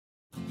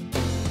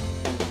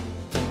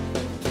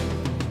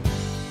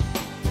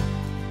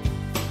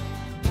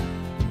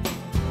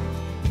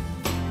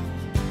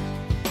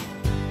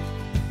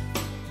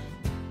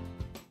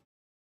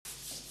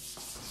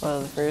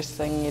Well, the first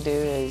thing you do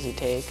is you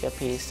take a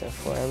piece of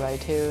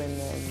 4x2 and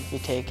then you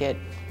take it,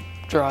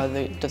 draw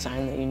the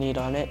design that you need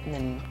on it, and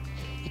then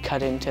you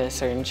cut into a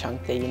certain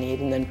chunk that you need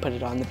and then put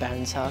it on the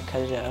bandsaw,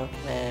 cut it out,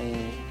 and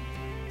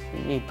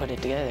you put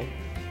it together.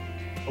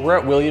 We're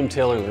at William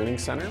Taylor Learning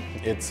Center.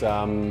 It's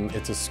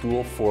a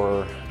school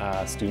for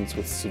students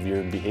with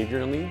severe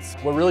behavioral needs.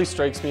 What really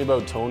strikes me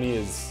about Tony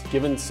is,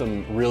 given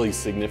some really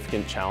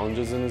significant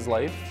challenges in his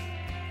life,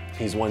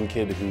 he's one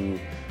kid who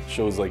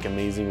shows like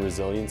amazing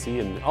resiliency,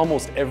 and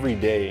almost every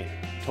day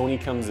Tony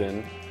comes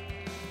in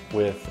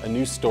with a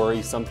new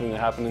story, something that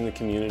happened in the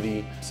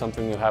community,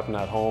 something that happened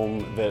at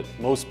home that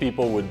most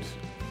people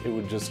it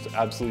would just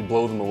absolutely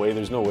blow them away.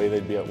 There's no way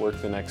they'd be at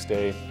work the next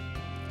day.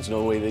 There's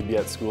no way they'd be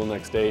at school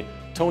next day.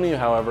 Tony,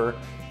 however,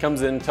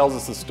 comes in, tells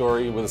us the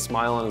story with a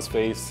smile on his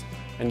face,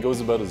 and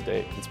goes about his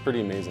day. It's pretty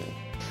amazing.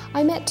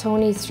 I met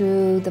Tony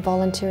through the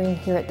volunteering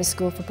here at the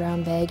School for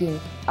Brown Bagging.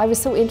 I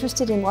was so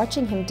interested in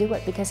watching him do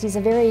it because he's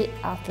a very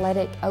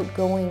athletic,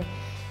 outgoing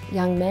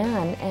young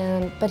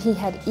man, but he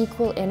had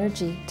equal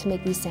energy to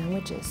make these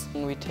sandwiches.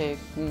 We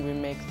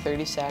make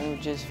 30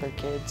 sandwiches for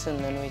kids, and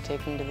then we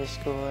take them to the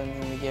school and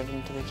then we give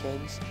them to the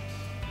kids.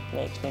 It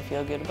makes me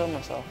feel good about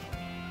myself.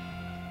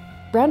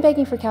 Brown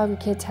Bagging for Calgary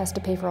Kids has to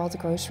pay for all the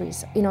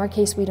groceries. In our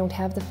case, we don't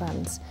have the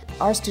funds.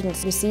 Our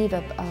students receive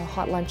a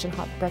hot lunch and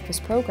hot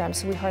breakfast program,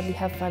 so we hardly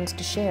have funds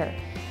to share.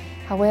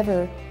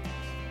 However,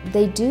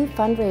 they do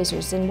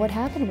fundraisers, and what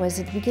happened was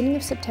at the beginning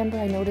of September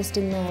I noticed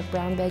in the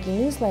Brown Bagging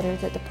newsletter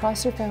that the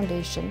Prosser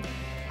Foundation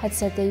had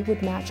said they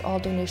would match all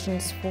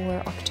donations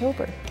for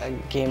October.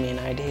 That gave me an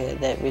idea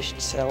that we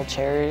should sell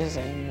chairs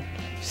and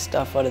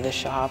stuff out of the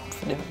shop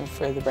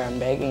for the brown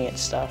bagging and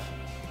stuff.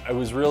 I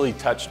was really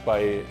touched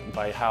by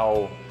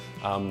how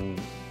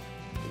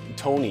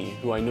Tony,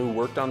 who I knew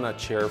worked on that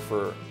chair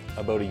for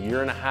about a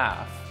year and a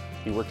half,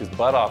 he worked his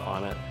butt off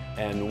on it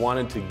and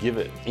wanted to give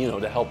it,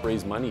 to help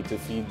raise money to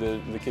feed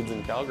the kids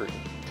in Calgary.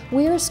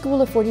 We are a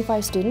school of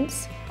 45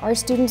 students. Our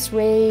students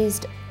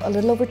raised a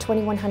little over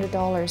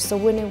 $2,100, so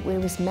when it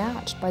was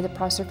matched by the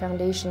Prosser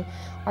Foundation,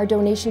 our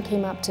donation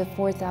came up to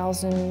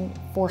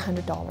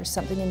 $4,400,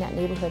 something in that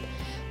neighborhood.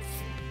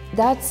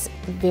 That's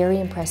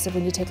very impressive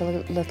when you take a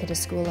look at a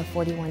school of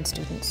 41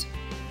 students.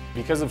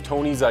 Because of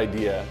Tony's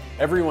idea,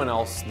 everyone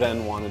else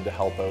then wanted to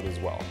help out as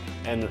well.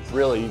 And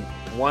really,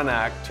 one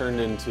act turned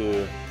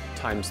into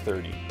times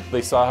 30.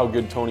 They saw how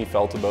good Tony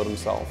felt about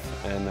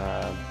himself,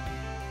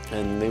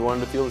 and they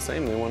wanted to feel the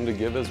same. They wanted to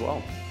give as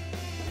well.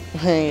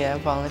 Yeah,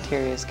 volunteer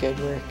is good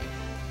work.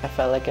 I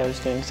felt like I was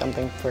doing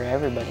something for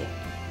everybody,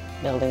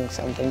 building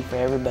something for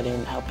everybody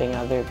and helping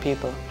other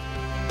people.